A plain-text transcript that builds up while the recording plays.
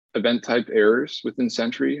event type errors within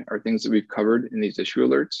Sentry are things that we've covered in these issue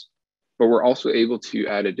alerts, but we're also able to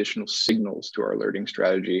add additional signals to our alerting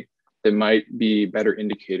strategy that might be better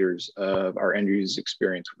indicators of our end user's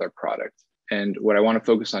experience with our product. And what I want to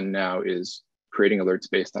focus on now is creating alerts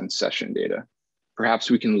based on session data. Perhaps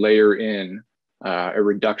we can layer in a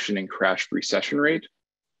reduction in crash-free session rate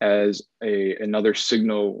as another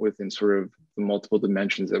signal within sort of the multiple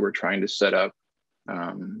dimensions that we're trying to set up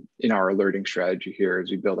in our alerting strategy here as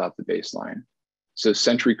we build out the baseline. So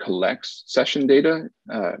Sentry collects session data.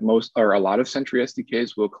 Most or a lot of Sentry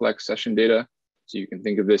SDKs will collect session data. So you can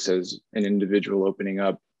think of this as an individual opening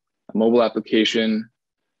up a mobile application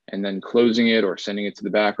and then closing it or sending it to the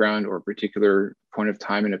background or a particular point of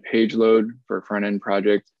time in a page load for a front-end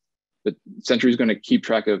project. But Sentry is going to keep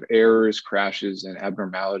track of errors, crashes, and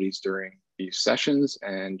abnormalities during these sessions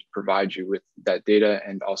and provide you with that data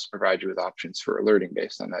and also provide you with options for alerting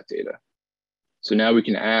based on that data. So now we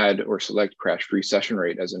can add or select crash-free session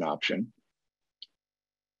rate as an option.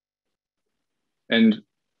 And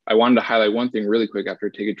I wanted to highlight one thing really quick after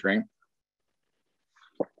I take a drink,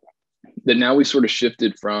 that now we sort of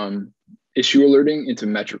shifted from issue alerting into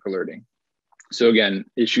metric alerting. So again,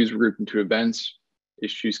 issues were grouped into events,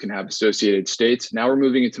 issues can have associated states. Now we're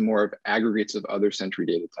moving into more of aggregates of other Sentry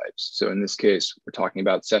data types. So in this case, we're talking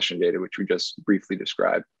about session data, which we just briefly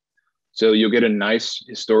described. So you'll get a nice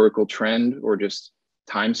historical trend or just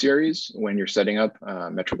time series when you're setting up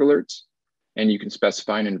metric alerts, and you can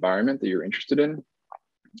specify an environment that you're interested in.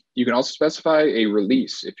 You can also specify a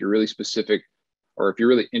release if you're really specific, or if you're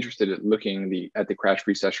really interested in looking at the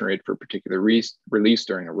crash-free session rate for a particular release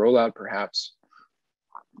during a rollout, perhaps.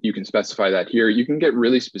 You can specify that here. You can get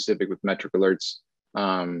really specific with metric alerts,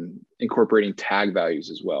 incorporating tag values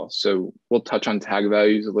as well. So we'll touch on tag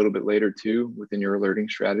values a little bit later too within your alerting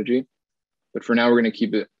strategy. But for now, we're going to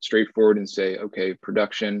keep it straightforward and say, okay,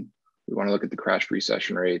 production, we want to look at the crash-free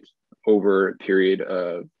session rate over a period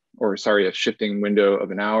of, a shifting window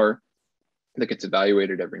of an hour that gets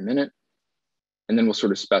evaluated every minute. And then we'll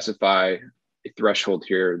sort of specify a threshold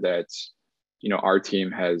here that, our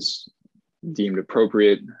team has deemed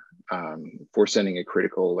appropriate for sending a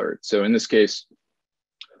critical alert. So in this case,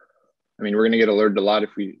 we're going to get alerted a lot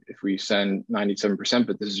if we send 97%,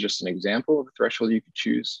 but this is just an example of a threshold you could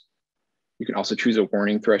choose. You can also choose a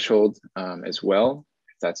warning threshold as well,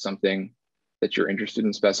 if that's something that you're interested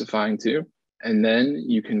in specifying too. And then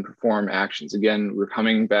you can perform actions. Again, we're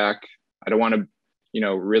coming back. I don't want to,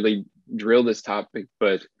 really drill this topic,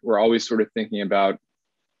 but we're always sort of thinking about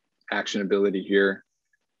actionability here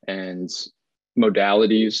and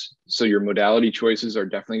modalities. So your modality choices are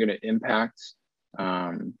definitely going to impact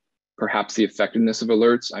perhaps the effectiveness of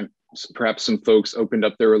alerts. Perhaps some folks opened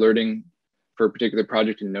up their alerting for a particular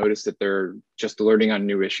project and noticed that they're just alerting on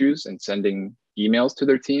new issues and sending emails to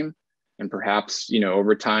their team. And perhaps,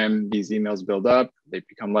 over time, these emails build up, they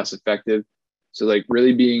become less effective. So like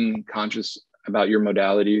really being conscious about your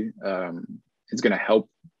modality is going to help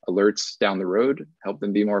alerts down the road, help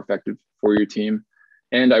them be more effective for your team.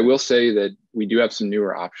 And I will say that we do have some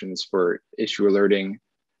newer options for issue alerting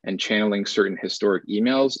and channeling certain historic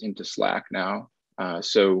emails into Slack now.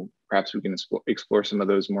 So perhaps we can explore some of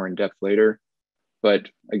those more in depth later. But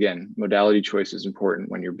again, modality choice is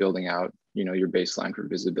important when you're building out, your baseline for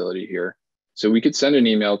visibility here. So we could send an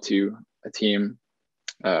email to a team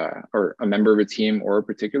or a member of a team or a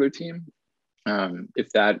particular team if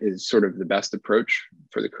that is sort of the best approach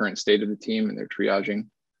for the current state of the team and their triaging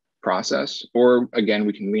process. Or again,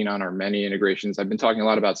 we can lean on our many integrations. I've been talking a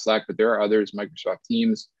lot about Slack, but there are others, Microsoft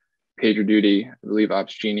Teams, PagerDuty, I believe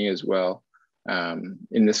OpsGenie as well.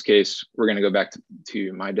 In this case, we're going to go back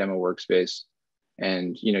to my demo workspace,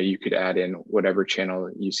 and you could add in whatever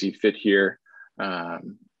channel you see fit here. I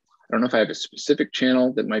don't know if I have a specific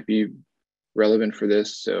channel that might be relevant for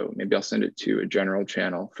this, so maybe I'll send it to a general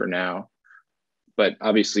channel for now. But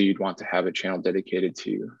obviously, you'd want to have a channel dedicated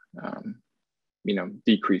to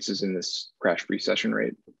decreases in this crash-free session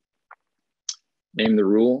rate. Name the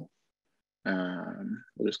rule.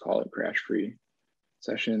 We'll just call it crash-free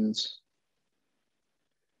sessions.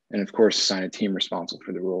 And of course, assign a team responsible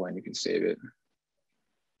for the rule, and you can save it.